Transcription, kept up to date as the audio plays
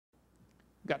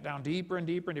Got down deeper and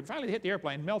deeper and deeper. Finally, they hit the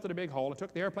airplane, melted a big hole, and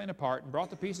took the airplane apart and brought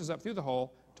the pieces up through the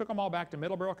hole, took them all back to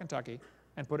Middleborough, Kentucky,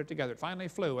 and put it together. It finally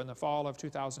flew in the fall of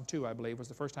 2002, I believe, was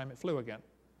the first time it flew again.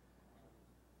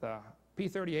 The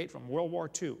P-38 from World War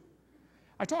II.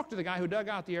 I talked to the guy who dug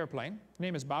out the airplane. His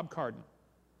name is Bob Carden.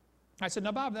 I said,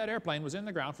 now, Bob, that airplane was in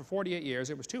the ground for 48 years.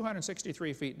 It was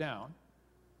 263 feet down.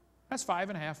 That's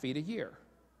 5.5 feet a year.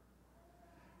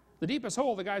 The deepest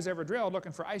hole the guy's ever drilled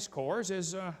looking for ice cores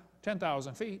is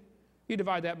 10,000 feet. You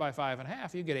divide that by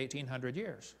 5.5, you get 1,800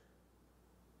 years.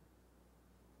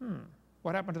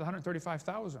 What happened to the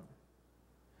 135,000?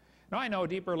 Now, I know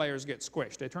deeper layers get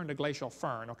squished. They turn to glacial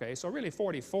firn, okay? So really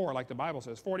 44, like the Bible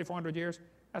says, 4,400 years,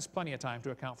 that's plenty of time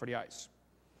to account for the ice.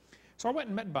 So I went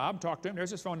and met Bob, talked to him.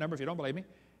 There's his phone number if you don't believe me.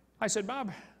 I said,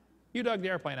 Bob, you dug the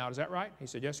airplane out, is that right? He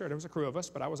said, yes, sir. There was a crew of us,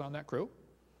 but I was on that crew.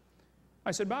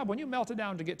 I said, Bob, when you melted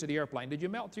down to get to the airplane, did you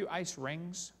melt through ice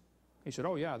rings? He said,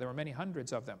 oh, yeah, there were many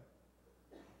hundreds of them.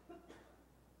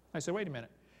 I said, wait a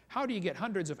minute. How do you get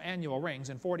hundreds of annual rings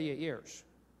in 48 years?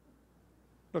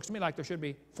 Looks to me like there should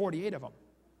be 48 of them.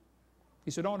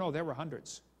 He said, oh, no, there were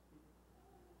hundreds.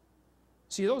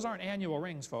 See, those aren't annual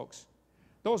rings, folks.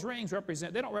 Those rings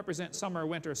represent, they don't represent summer,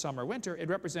 winter, summer, winter. It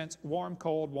represents warm,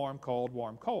 cold, warm, cold,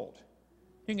 warm, cold.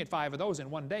 You can get 5 of those in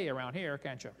one day around here,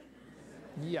 can't you?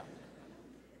 Yeah.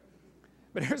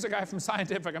 But here's a guy from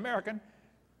Scientific American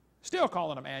still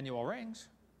calling them annual rings.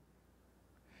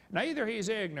 Now, either he's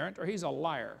ignorant or he's a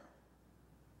liar.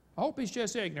 I hope he's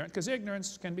just ignorant, because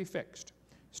ignorance can be fixed.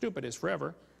 Stupid is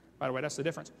forever. By the way, that's the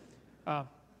difference.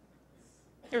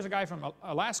 Here's a guy from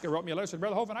Alaska wrote me a letter, said,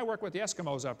 Brother Hovind, I work with the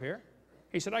Eskimos up here.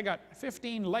 He said, I got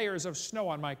 15 layers of snow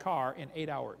on my car in 8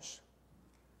 hours.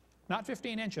 Not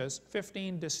 15 inches,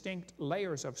 15 distinct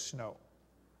layers of snow.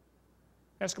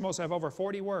 Eskimos have over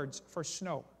 40 words for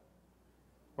snow.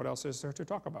 What else is there to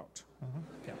talk about?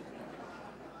 Yeah.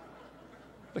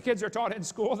 The kids are taught in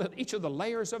school that each of the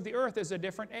layers of the earth is a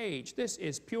different age. This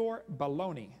is pure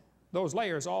baloney. Those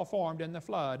layers all formed in the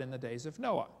flood in the days of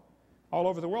Noah. All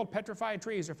over the world, petrified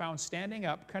trees are found standing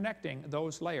up, connecting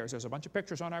those layers. There's a bunch of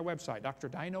pictures on our website,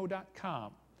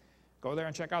 drdino.com. Go there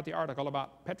and check out the article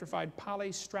about petrified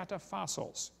polystrata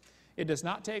fossils. It does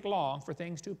not take long for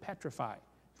things to petrify.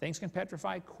 Things can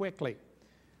petrify quickly.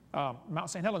 Mount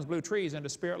St. Helens blew trees into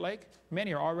Spirit Lake.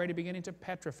 Many are already beginning to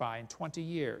petrify in 20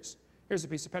 years. Here's a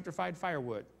piece of petrified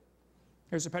firewood.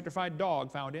 Here's a petrified dog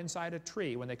found inside a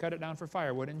tree when they cut it down for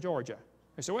firewood in Georgia.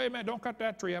 They said, wait a minute, don't cut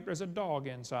that tree up. There's a dog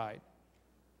inside.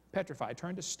 Petrified,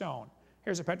 turned to stone.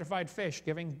 Here's a petrified fish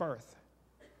giving birth.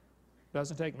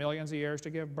 Doesn't take millions of years to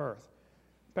give birth.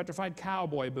 Petrified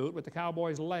cowboy boot with the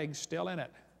cowboy's legs still in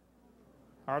it.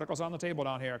 Articles on the table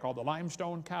down here called the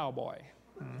Limestone Cowboy.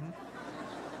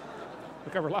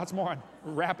 We cover lots more on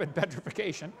rapid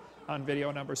petrification on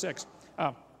video number 6.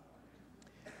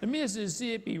 The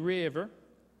Mississippi River,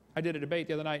 I did a debate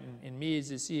the other night in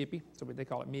Mississippi, so they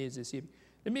call it Mississippi.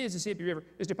 The Mississippi River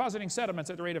is depositing sediments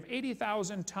at the rate of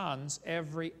 80,000 tons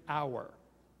every hour.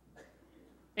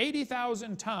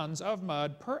 80,000 tons of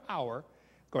mud per hour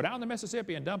go down the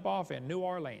Mississippi and dump off in New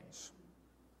Orleans.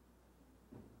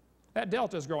 That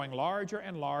delta is growing larger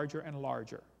and larger and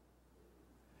larger.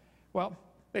 Well,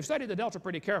 they've studied the delta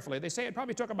pretty carefully. They say it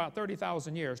probably took about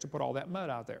 30,000 years to put all that mud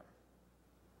out there.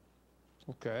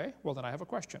 Okay, well then I have a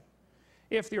question.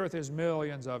 If the earth is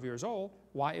millions of years old,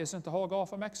 why isn't the whole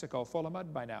Gulf of Mexico full of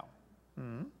mud by now?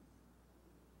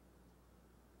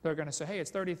 They're going to say, hey,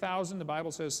 it's 30,000, the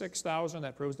Bible says 6,000,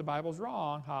 that proves the Bible's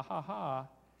wrong, ha ha ha.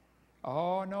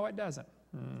 Oh, no it doesn't.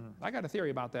 I got a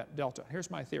theory about that delta.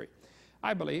 Here's my theory.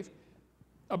 I believe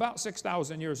about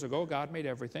 6,000 years ago, God made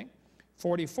everything.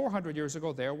 4,400 years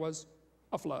ago, there was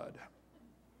a flood.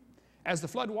 As the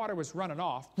flood water was running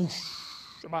off,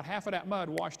 about half of that mud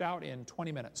washed out in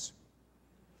 20 minutes.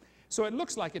 So it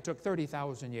looks like it took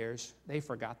 30,000 years. They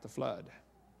forgot the flood.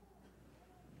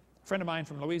 A friend of mine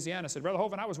from Louisiana said, Brother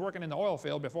Hovind, I was working in the oil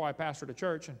field before I pastored a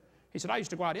church, and he said, I used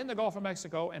to go out in the Gulf of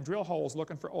Mexico and drill holes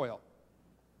looking for oil.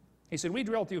 He said, we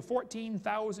drilled through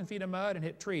 14,000 feet of mud and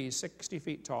hit trees 60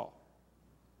 feet tall.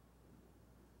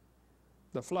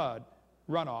 The flood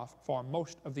runoff formed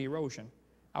most of the erosion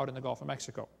out in the Gulf of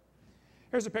Mexico.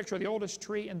 Here's a picture of the oldest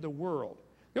tree in the world.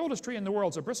 The oldest tree in the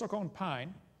world is a bristlecone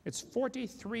pine. It's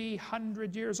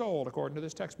 4,300 years old, according to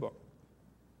this textbook.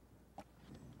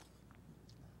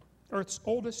 Earth's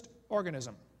oldest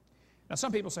organism. Now,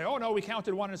 some people say, oh, no, we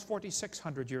counted one and it's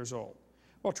 4,600 years old.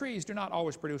 Well, trees do not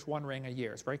always produce 1 ring a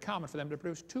year. It's very common for them to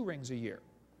produce 2 rings a year.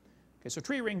 Okay, so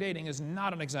tree ring dating is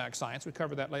not an exact science. We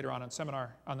cover that later on in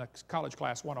seminar on the college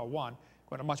class 101.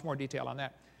 Go into much more detail on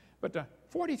that. But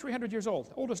 4,300 years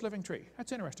old, oldest living tree.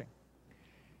 That's interesting.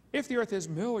 If the earth is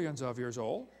millions of years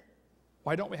old,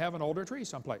 why don't we have an older tree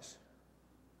someplace?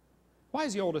 Why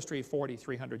is the oldest tree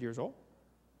 4,300 years old?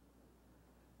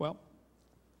 Well,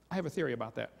 I have a theory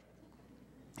about that.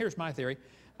 Here's my theory.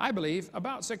 I believe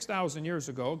about 6,000 years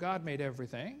ago, God made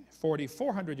everything.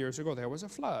 4,400 years ago, there was a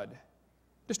flood.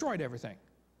 Destroyed everything.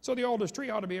 So the oldest tree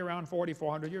ought to be around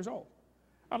 4,400 years old.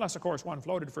 Unless, of course, one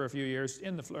floated for a few years,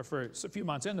 for a few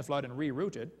months in the flood and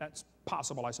rerooted. That's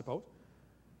possible, I suppose.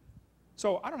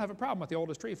 So I don't have a problem with the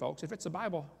oldest tree, folks. It fits the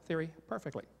Bible theory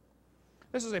perfectly.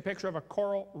 This is a picture of a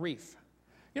coral reef.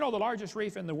 You know, the largest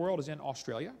reef in the world is in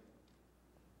Australia.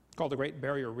 It's called the Great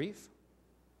Barrier Reef.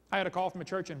 I had a call from a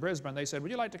church in Brisbane. They said,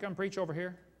 would you like to come preach over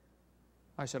here?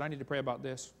 I said, I need to pray about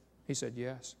this. He said,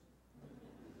 yes.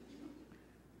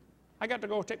 I got to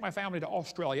go take my family to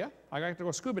Australia. I got to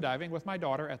go scuba diving with my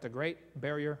daughter at the Great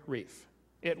Barrier Reef.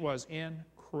 It was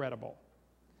incredible.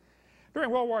 During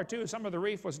World War II, some of the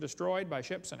reef was destroyed by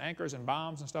ships and anchors and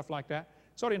bombs and stuff like that.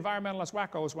 So the environmentalist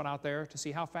wackos went out there to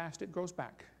see how fast it grows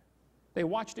back. They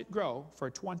watched it grow for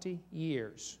 20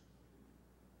 years.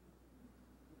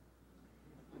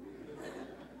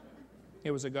 It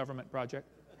was a government project.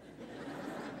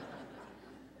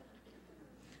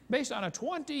 Based on a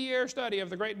 20-year study of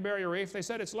the Great Barrier Reef, they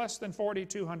said it's less than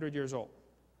 4,200 years old.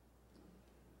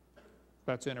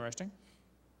 That's interesting.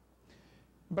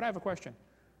 But I have a question.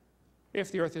 If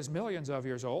the earth is millions of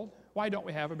years old, why don't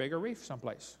we have a bigger reef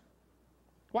someplace?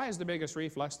 Why is the biggest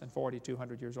reef less than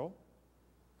 4,200 years old?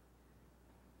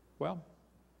 Well,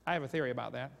 I have a theory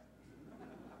about that.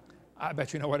 I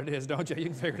bet you know what it is, don't you? You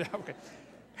can figure it out. Okay.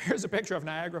 Here's a picture of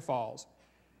Niagara Falls.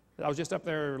 I was just up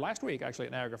there last week, actually,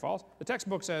 at Niagara Falls. The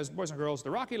textbook says, boys and girls,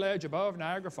 the rocky ledge above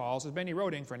Niagara Falls has been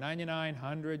eroding for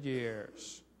 9,900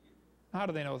 years. How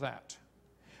do they know that?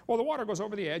 Well, the water goes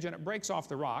over the edge and it breaks off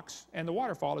the rocks, and the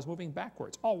waterfall is moving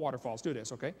backwards. All waterfalls do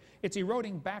this, okay? It's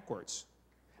eroding backwards.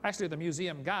 Actually, the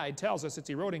museum guide tells us it's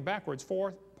eroding backwards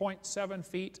 4.7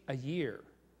 feet a year.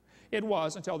 It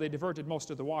was until they diverted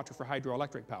most of the water for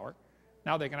hydroelectric power.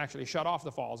 Now they can actually shut off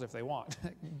the falls if they want,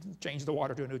 change the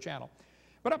water to a new channel.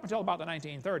 But up until about the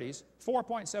 1930s,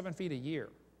 4.7 feet a year.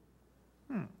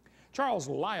 Charles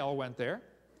Lyell went there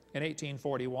in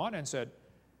 1841 and said,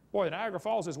 boy, Niagara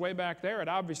Falls is way back there. It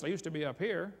obviously used to be up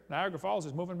here. Niagara Falls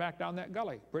is moving back down that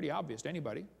gully. Pretty obvious to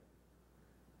anybody.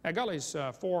 That gully's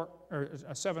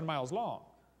 7 miles long.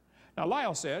 Now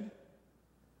Lyell said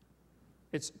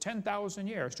it's 10,000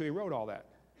 years to erode all that.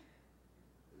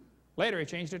 Later he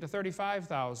changed it to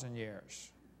 35,000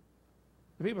 years.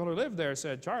 The people who lived there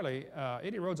said, Charlie,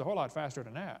 it erodes a whole lot faster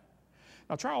than that.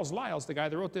 Now Charles Lyell's the guy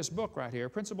that wrote this book right here,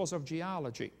 Principles of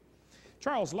Geology.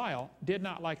 Charles Lyell did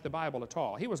not like the Bible at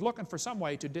all. He was looking for some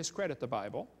way to discredit the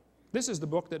Bible. This is the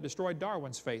book that destroyed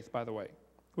Darwin's faith, by the way.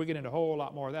 We get into a whole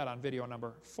lot more of that on video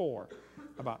number 4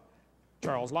 about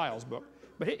Charles Lyell's book.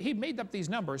 But he made up these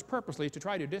numbers purposely to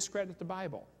try to discredit the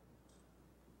Bible.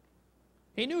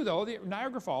 He knew, though, that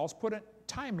Niagara Falls put a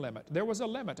time limit. There was a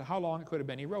limit to how long it could have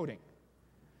been eroding.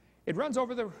 It runs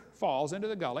over the falls into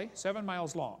the gully, 7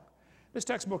 miles long. This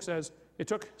textbook says it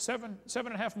took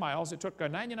 7.5 miles. It took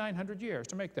 9,900 years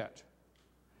to make that.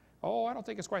 Oh, I don't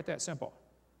think it's quite that simple.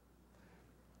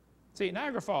 See,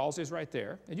 Niagara Falls is right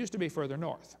there. It used to be further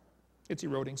north. It's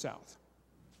eroding south.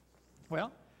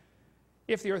 Well,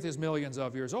 if the earth is millions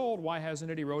of years old, why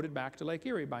hasn't it eroded back to Lake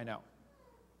Erie by now?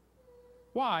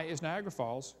 Why is Niagara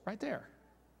Falls right there?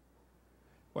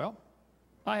 Well,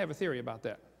 I have a theory about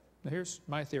that. Now here's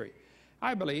my theory.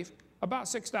 I believe about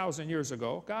 6,000 years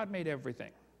ago, God made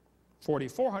everything.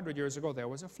 4,400 years ago, there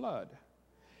was a flood.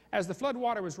 As the flood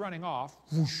water was running off,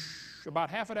 whoosh, about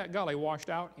half of that gully washed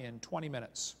out in 20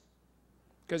 minutes.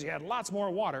 Because you had lots more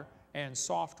water and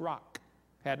soft rock.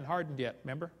 Hadn't hardened yet,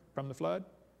 remember, from the flood?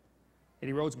 It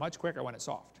erodes much quicker when it's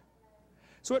soft.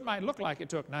 So it might look like it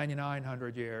took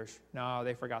 9,900 years. No,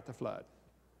 they forgot the flood.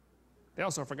 They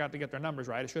also forgot to get their numbers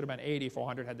right. It should have been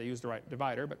 8,400 had they used the right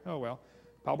divider, but oh well.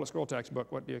 Public school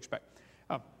textbook, what do you expect?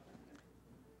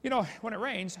 You know, when it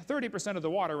rains, 30% of the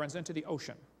water runs into the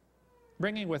ocean,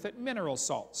 bringing with it mineral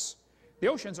salts. The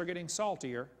oceans are getting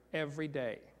saltier every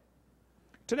day.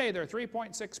 Today, they're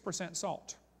 3.6%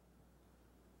 salt.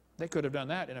 They could have done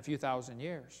that in a few thousand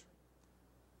years.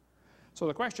 So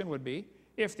the question would be,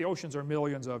 if the oceans are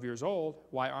millions of years old,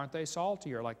 why aren't they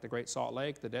saltier, like the Great Salt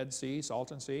Lake, the Dead Sea,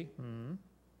 Salton Sea?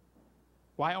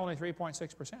 Why only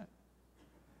 3.6%?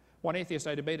 One atheist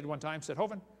I debated one time said,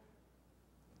 Hovind,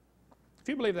 if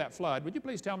you believe that flood, would you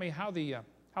please tell me how the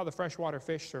freshwater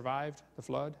fish survived the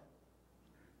flood?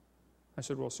 I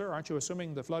said, well, sir, aren't you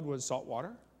assuming the flood was salt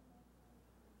water?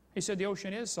 He said, the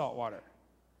ocean is salt water.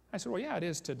 I said, well, yeah, it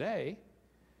is today.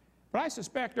 But I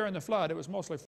suspect during the flood it was mostly